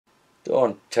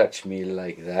Don't touch me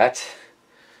like that.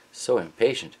 So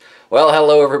impatient. Well,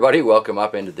 hello everybody. Welcome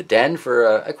up into the den for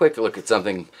a quick look at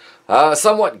something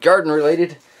somewhat garden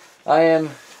related. I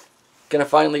am going to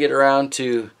finally get around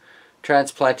to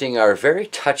transplanting our very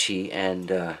touchy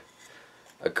and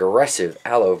aggressive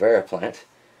aloe vera plant.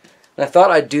 And I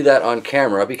thought I'd do that on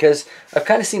camera because I've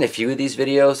kind of seen a few of these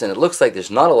videos and it looks like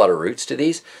there's not a lot of roots to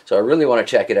these, so I really want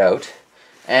to check it out.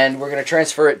 And we're going to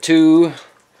transfer it to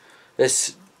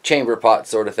this chamber pot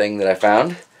sort of thing that I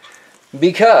found,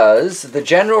 because the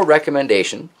general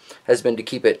recommendation has been to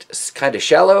keep it kind of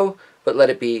shallow but let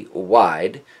it be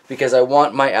wide, because I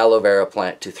want my aloe vera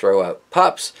plant to throw out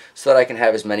pups so that I can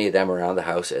have as many of them around the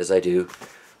house as I do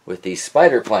with these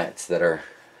spider plants that are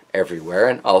everywhere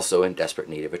and also in desperate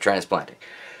need of a transplanting.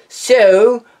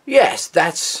 So yes,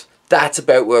 that's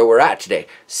about where we're at today.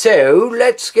 So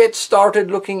let's get started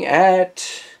looking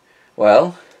at,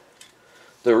 well,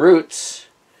 the roots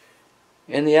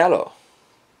in the aloe.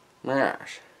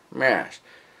 Mash.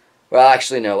 Well,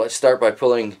 actually no, let's start by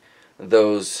pulling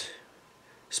those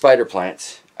spider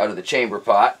plants out of the chamber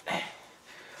pot.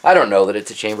 I don't know that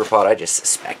it's a chamber pot, I just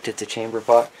suspect it's a chamber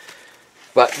pot.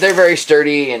 But they're very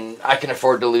sturdy and I can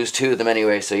afford to lose 2 of them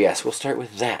anyway, so yes, we'll start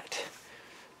with that.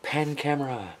 Pan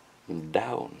camera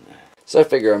down. So I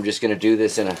figure I'm just going to do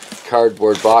this in a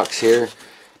cardboard box here.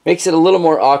 Makes it a little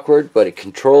more awkward, but it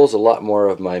controls a lot more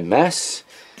of my mess.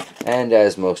 And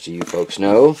as most of you folks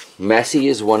know, messy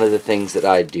is one of the things that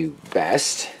I do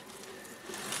best.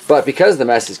 But because the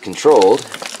mess is controlled,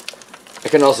 I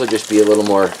can also just be a little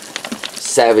more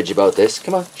savage about this.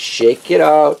 Come on, shake it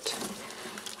out.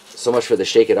 So much for the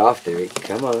shake it off theory.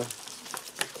 Come on.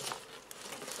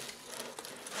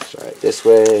 Try it this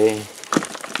way.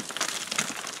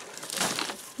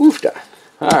 Woofda.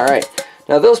 Alright.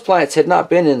 Now those plants had not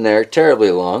been in there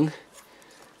terribly long,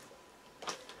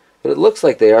 but it looks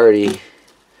like they already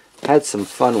had some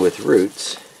fun with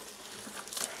roots.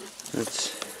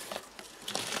 Let's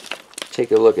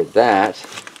take a look at that.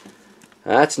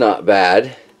 That's not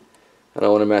bad. I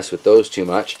don't want to mess with those too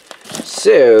much.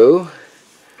 So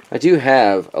I do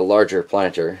have a larger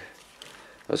planter.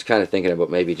 I was kind of thinking about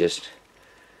maybe just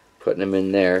putting them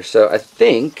in there. So I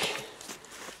think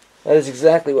that is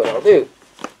exactly what I'll do.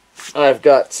 I've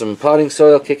got some potting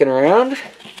soil kicking around,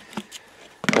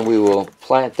 and we will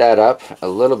plant that up a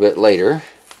little bit later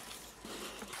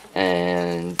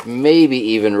and maybe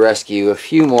even rescue a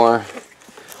few more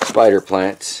spider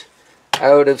plants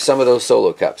out of some of those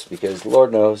solo cups, because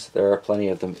Lord knows there are plenty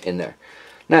of them in there.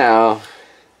 Now,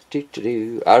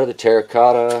 out of the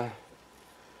terracotta,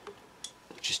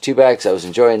 which is too bad because I was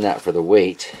enjoying that for the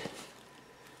weight.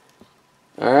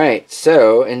 Alright,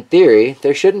 so in theory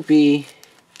there shouldn't be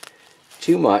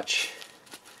too much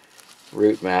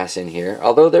root mass in here,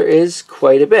 although there is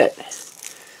quite a bit.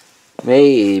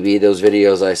 Maybe those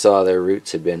videos I saw, their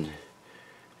roots had been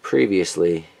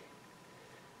previously,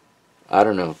 I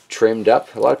don't know, trimmed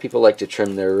up. A lot of people like to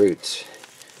trim their roots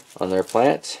on their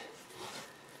plants.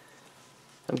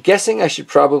 I'm guessing I should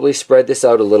probably spread this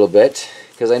out a little bit,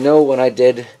 because I know when I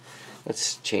did,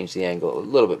 let's change the angle a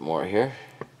little bit more here.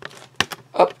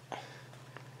 Up.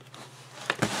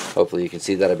 Hopefully you can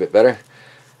see that a bit better.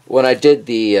 When I did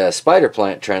the spider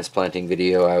plant transplanting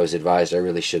video, I was advised I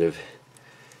really should have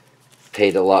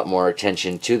paid a lot more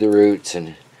attention to the roots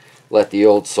and let the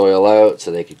old soil out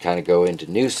so they could kind of go into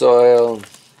new soil.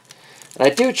 And I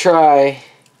do try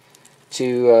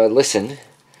to listen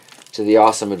to the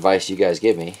awesome advice you guys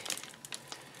give me.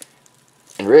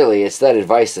 And really, it's that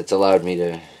advice that's allowed me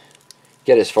to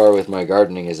get as far with my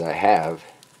gardening as I have.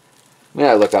 I mean,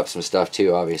 I look up some stuff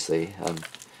too, obviously.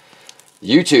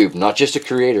 YouTube, not just a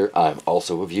creator, I'm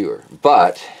also a viewer.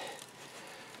 But,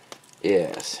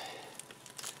 yes,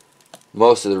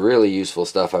 most of the really useful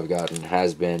stuff I've gotten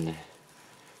has been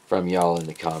from y'all in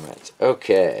the comments.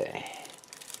 Okay.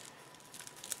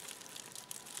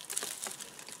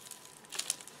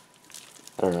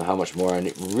 I don't know how much more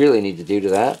I really need to do to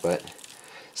that, but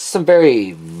some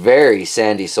very, very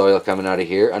sandy soil coming out of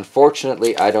here.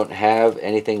 Unfortunately, I don't have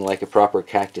anything like a proper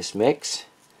cactus mix.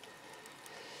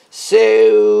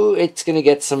 So it's going to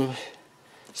get some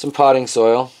potting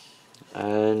soil,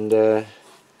 and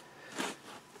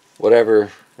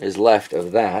whatever is left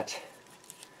of that,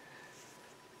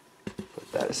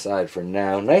 put that aside for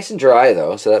now. Nice and dry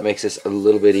though, so that makes this a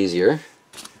little bit easier.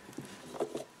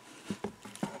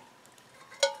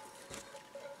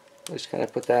 Just kind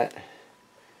of put that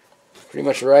pretty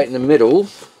much right in the middle.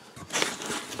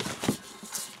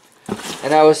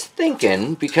 And I was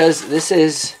thinking, because this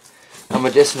is a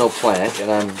medicinal plant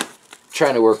and I'm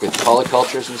trying to work with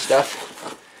polycultures and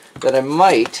stuff, that I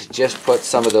might just put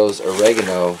some of those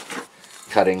oregano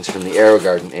cuttings from the Arrow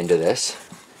Garden into this,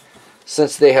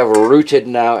 since they have rooted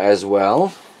now as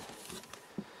well.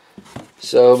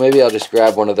 So maybe I'll just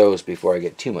grab one of those before I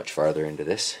get too much farther into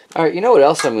this. Alright, you know what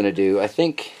else I'm going to do? I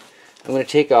think I'm going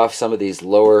to take off some of these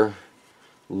lower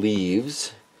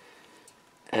leaves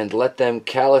and let them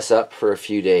callus up for a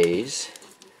few days.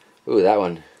 Ooh, that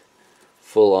one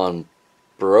full on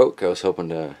broke. I was hoping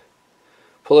to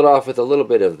pull it off with a little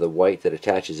bit of the white that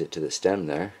attaches it to the stem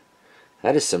there.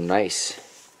 That is some nice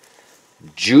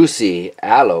juicy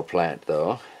aloe plant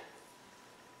though.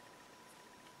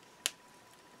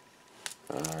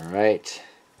 Alright.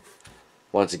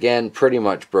 Once again, pretty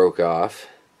much broke off,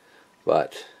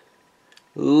 but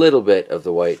a little bit of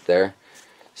the white there.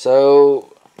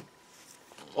 So,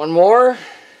 one more?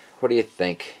 What do you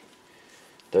think?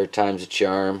 Third time's a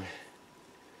charm.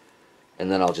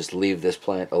 And then I'll just leave this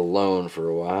plant alone for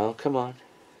a while. Come on.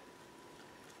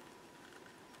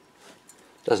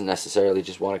 Doesn't necessarily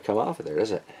just want to come off of there,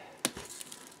 does it?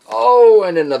 Oh,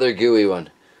 and another gooey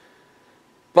one.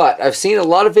 But I've seen a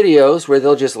lot of videos where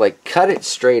they'll just like cut it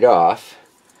straight off,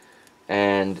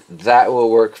 and that will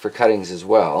work for cuttings as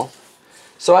well.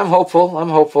 So I'm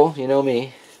hopeful, you know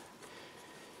me.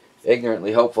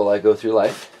 Ignorantly hopeful I go through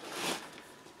life.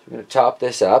 So we're going to top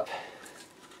this up.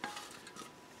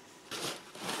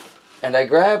 And I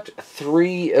grabbed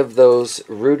 3 of those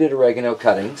rooted oregano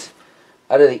cuttings.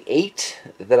 Out of the 8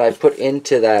 that I put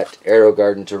into that Arrow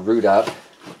Garden to root up,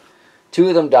 2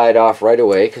 of them died off right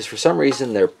away because for some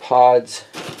reason their pods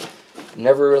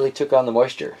never really took on the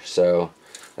moisture. So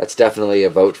that's definitely a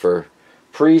vote for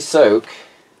pre-soak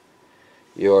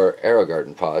your Arrow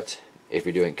Garden pods if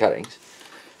you're doing cuttings.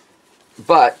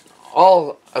 But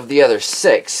all of the other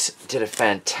 6 did a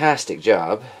fantastic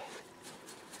job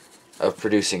of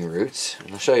producing roots.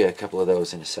 And I'll show you a couple of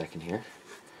those in a second here.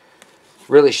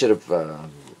 Really should have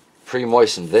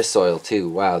pre-moistened this soil too.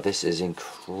 Wow, this is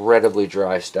incredibly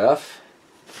dry stuff.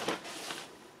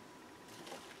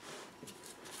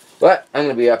 But I'm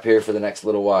going to be up here for the next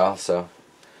little while, so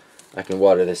I can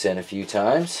water this in a few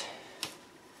times.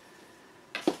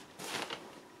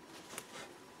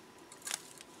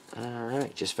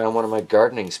 Alright, just found one of my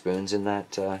gardening spoons in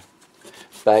that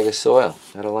bag of soil.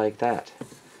 Gotta like that.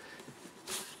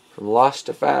 From lost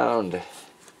to found.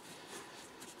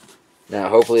 Now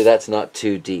hopefully that's not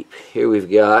too deep. Here we've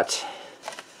got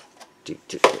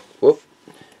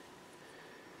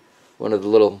one of the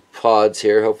little pods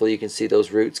here. Hopefully you can see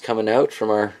those roots coming out from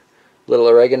our little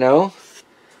oregano.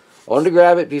 I wanted to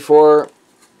grab it before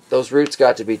those roots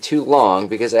got to be too long,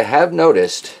 because I have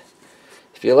noticed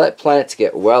if you let plants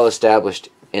get well established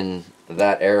in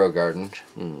that Arrow Garden,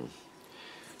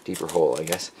 deeper hole I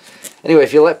guess. Anyway,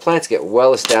 if you let plants get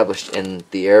well established in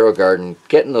the Arrow Garden,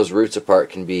 getting those roots apart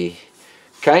can be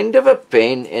kind of a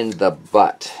pain in the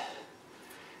butt.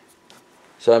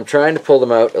 So I'm trying to pull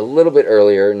them out a little bit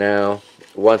earlier now.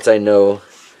 Once I know,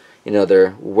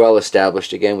 they're well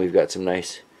established again. We've got some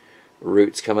nice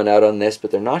roots coming out on this, but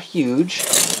they're not huge.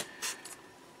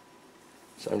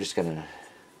 So I'm just gonna,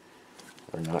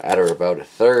 add her about a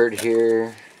third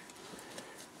here.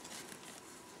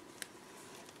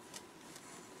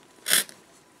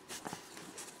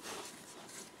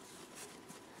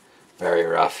 Very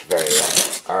rough, very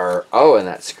rough. Oh, and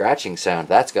that scratching sound.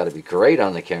 That's got to be great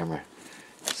on the camera.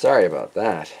 Sorry about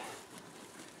that.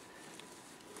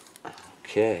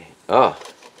 Okay. Oh,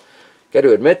 got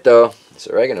to admit though, this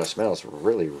oregano smells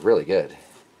really, really good.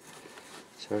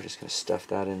 So we're just going to stuff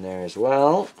that in there as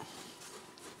well.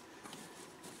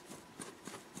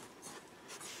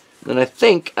 And I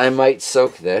think I might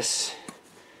soak this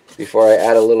before I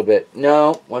add a little bit.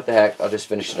 No, what the heck, I'll just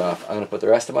finish it off. I'm going to put the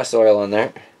rest of my soil on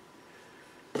there.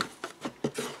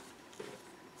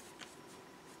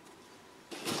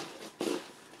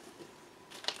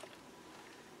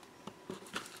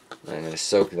 I'm going to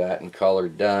soak that and call her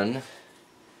done.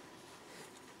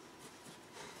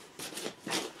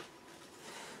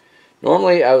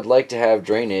 Normally I would like to have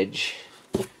drainage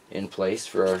in place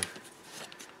for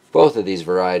both of these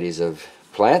varieties of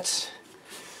plants,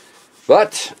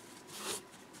 but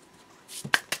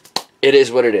it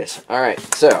is what it is. Alright,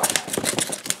 so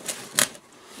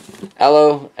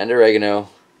aloe and oregano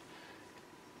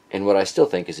in what I still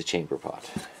think is a chamber pot.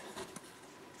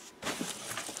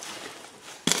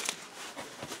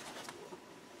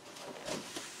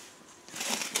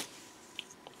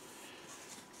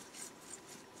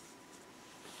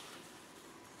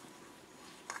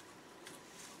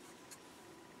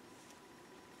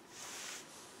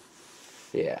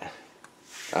 Yeah,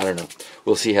 I don't know.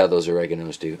 We'll see how those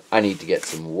oreganos do. I need to get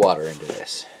some water into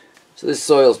this. So this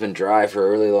soil's been dry for a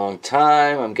really long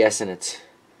time. I'm guessing it's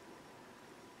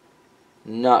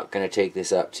Not going to take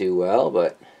this up too well,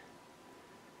 but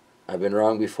I've been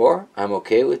wrong before. I'm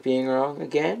okay with being wrong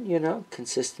again, you know,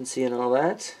 consistency and all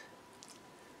that.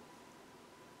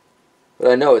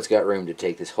 But I know it's got room to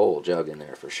take this whole jug in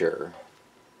there for sure.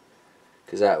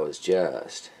 Because that was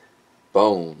just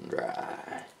bone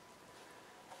dry.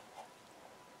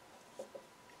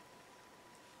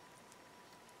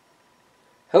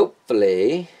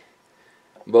 Hopefully,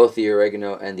 both the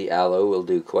oregano and the aloe will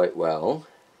do quite well.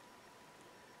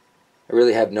 I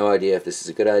really have no idea if this is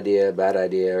a good idea, bad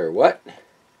idea, or what.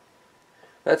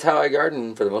 That's how I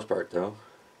garden for the most part, though.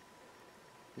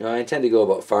 You know, I intend to go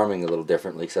about farming a little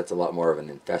differently because that's a lot more of an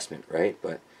investment, right?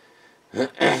 But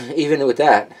even with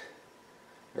that,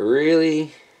 I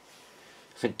really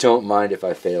don't mind if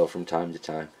I fail from time to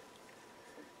time.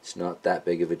 It's not that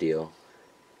big of a deal.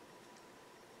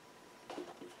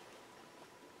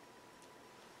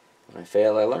 When I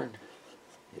fail, I learn.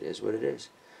 It is what it is.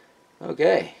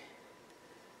 Okay.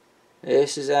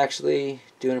 This is actually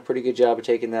doing a pretty good job of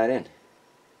taking that in.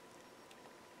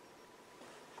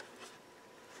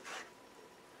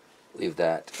 Leave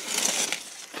that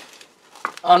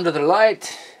under the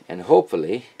light, and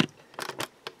hopefully,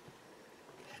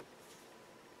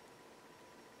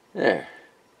 there.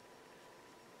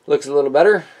 Looks a little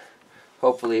better.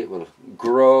 Hopefully it will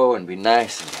grow and be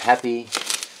nice and happy.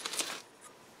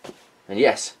 And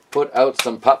yes, put out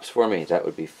some pups for me. That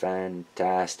would be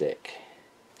fantastic.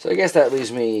 So I guess that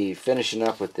leaves me finishing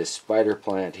up with this spider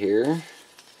plant here.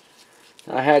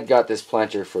 I had got this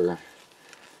planter for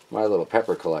my little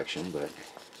pepper collection, but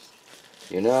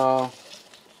you know,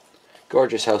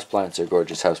 gorgeous houseplants are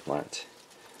gorgeous houseplants.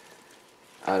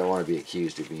 I don't want to be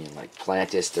accused of being like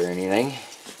plantist or anything.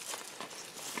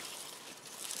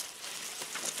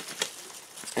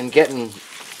 And getting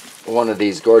one of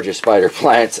these gorgeous spider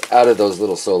plants out of those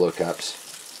little solo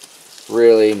cups,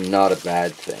 really not a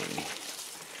bad thing.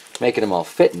 Making them all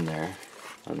fit in there,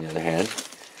 on the other hand,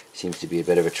 seems to be a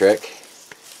bit of a trick.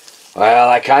 Well,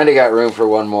 I kind of got room for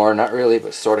one more, not really,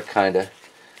 but sort of kind of.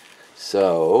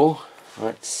 So,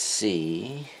 let's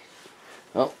see.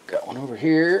 Oh, got one over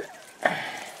here.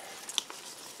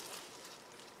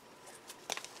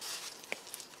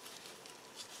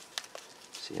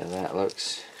 See how that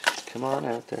looks. Come on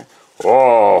out there.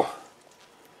 Whoa!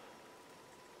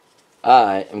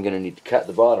 I am going to need to cut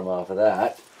the bottom off of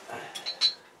that.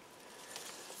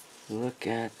 Look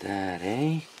at that,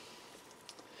 eh?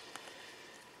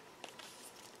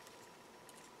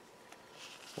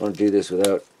 I want to do this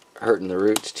without hurting the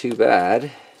roots too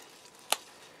bad.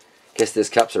 Guess this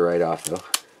cup's a write-off, though.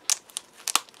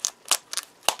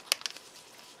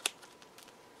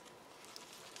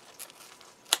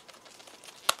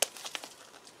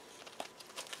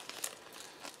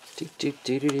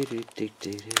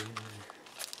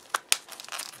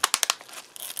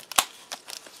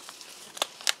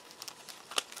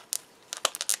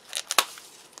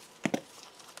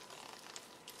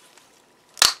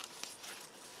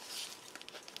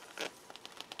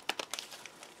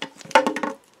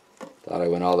 Thought I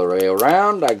went all the way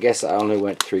around. I guess I only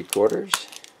went 3/4.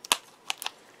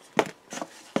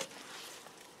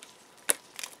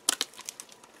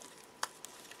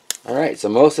 Alright, so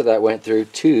most of that went through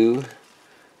 2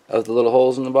 of the little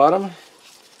holes in the bottom.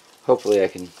 Hopefully I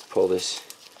can pull this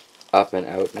up and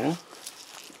out now.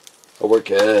 Oh, we're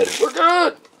good. We're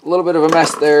good! A little bit of a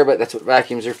mess there, but that's what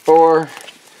vacuums are for.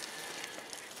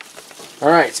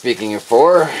 Alright, speaking of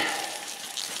 4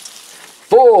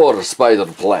 spider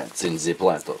plants in the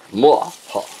planter.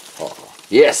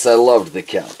 Yes, I loved the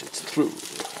Count, it's true.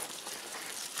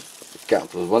 The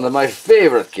Count was one of my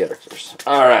favorite characters.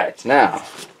 Alright, now,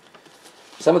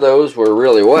 some of those were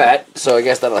really wet, so I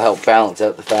guess that'll help balance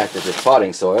out the fact that this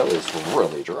potting soil is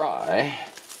really dry.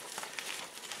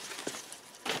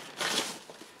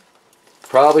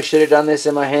 Probably should have done this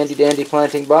in my handy dandy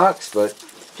planting box, but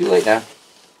too late now.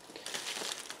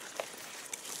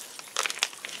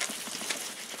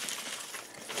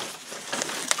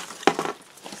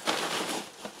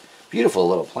 Beautiful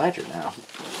little planter now.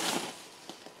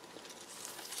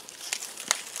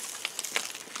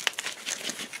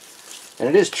 And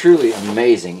it is truly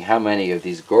amazing how many of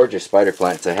these gorgeous spider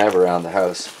plants I have around the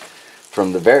house,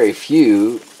 from the very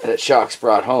few that Shocks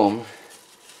brought home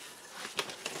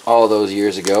all those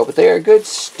years ago. But they are good,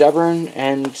 stubborn,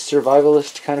 and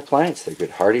survivalist kind of plants. They're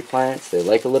good hardy plants. They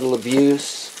like a little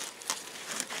abuse.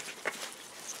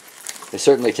 They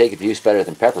certainly take abuse better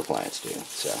than pepper plants do.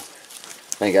 So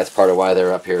I think that's part of why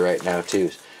they're up here right now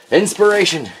too.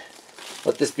 Inspiration!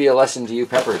 Let this be a lesson to you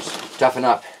peppers. Toughen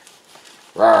up.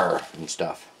 Rawr, and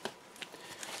stuff.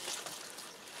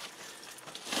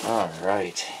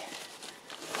 Alright.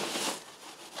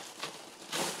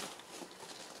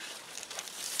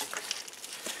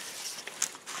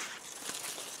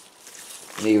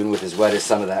 And even with as wet as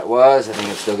some of that was, I think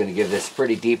I'm still going to give this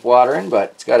pretty deep watering,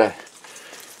 but it's got a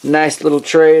nice little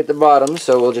tray at the bottom,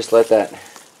 so we'll just let that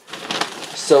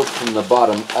soak from the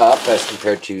bottom up as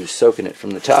compared to soaking it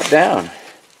from the top down.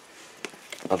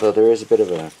 Although there is a bit of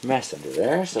a mess under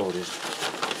there, so we'll just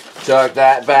tuck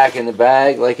that back in the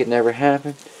bag like it never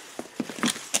happened.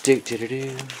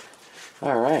 Do-do-do-do.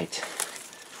 Alright.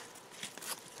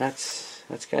 That's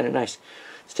kind of nice.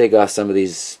 Let's take off some of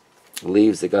these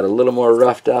leaves that got a little more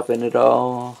roughed up in it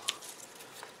all.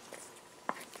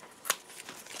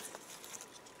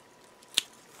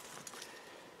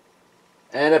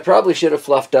 And I probably should have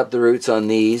fluffed up the roots on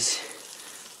these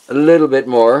a little bit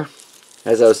more,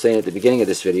 as I was saying at the beginning of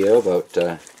this video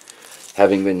about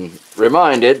having been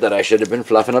reminded that I should have been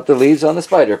fluffing up the leaves on the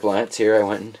spider plants. Here I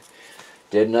went and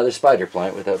did another spider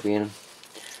plant without being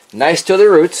nice to the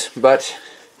roots, but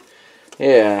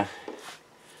yeah,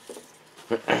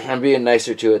 I'm being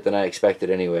nicer to it than I expected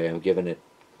anyway. I'm giving it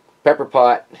pepper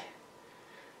pot.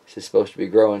 This is supposed to be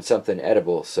growing something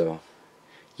edible, so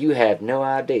you have no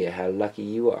idea how lucky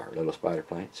you are, little spider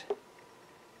plants.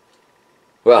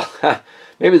 Well,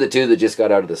 maybe the two that just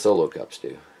got out of the solo cups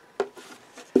do.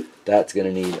 That's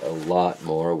going to need a lot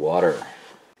more water.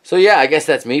 So yeah, I guess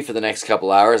that's me for the next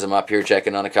couple hours. I'm up here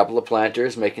checking on a couple of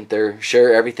planters, making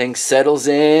sure everything settles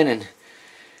in and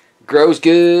grows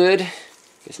good.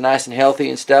 It's nice and healthy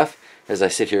and stuff, as I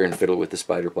sit here and fiddle with the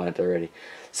spider plant already.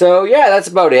 So yeah, that's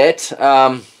about it.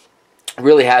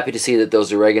 Really happy to see that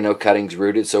those oregano cuttings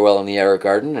rooted so well in the Arrow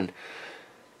Garden, and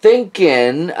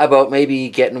thinking about maybe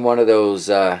getting one of those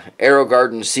Arrow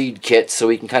Garden seed kits so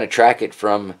we can kind of track it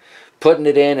from putting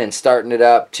it in and starting it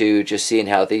up to just seeing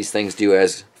how these things do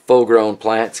as full-grown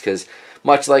plants, because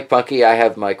much like Punky, I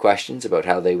have my questions about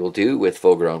how they will do with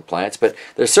full-grown plants, but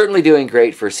they're certainly doing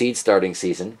great for seed starting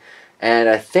season. And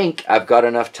I think I've got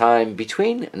enough time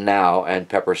between now and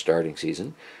pepper starting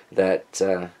season that,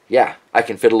 yeah, I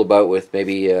can fiddle about with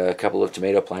maybe a couple of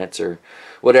tomato plants or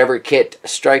whatever kit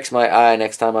strikes my eye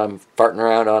next time I'm farting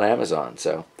around on Amazon.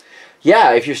 So,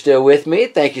 yeah, if you're still with me,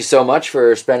 thank you so much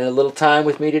for spending a little time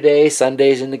with me today.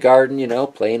 Sundays in the garden, you know,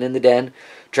 playing in the den,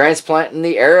 transplanting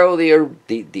the arrow,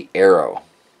 the arrow,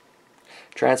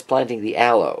 transplanting the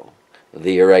aloe,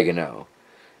 the oregano,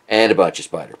 and a bunch of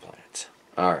spider plants.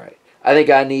 All right. I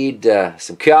think I need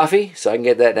some coffee, so I can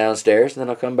get that downstairs, and then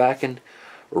I'll come back and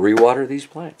rewater these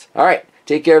plants. All right,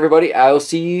 take care, everybody. I'll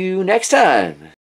see you next time.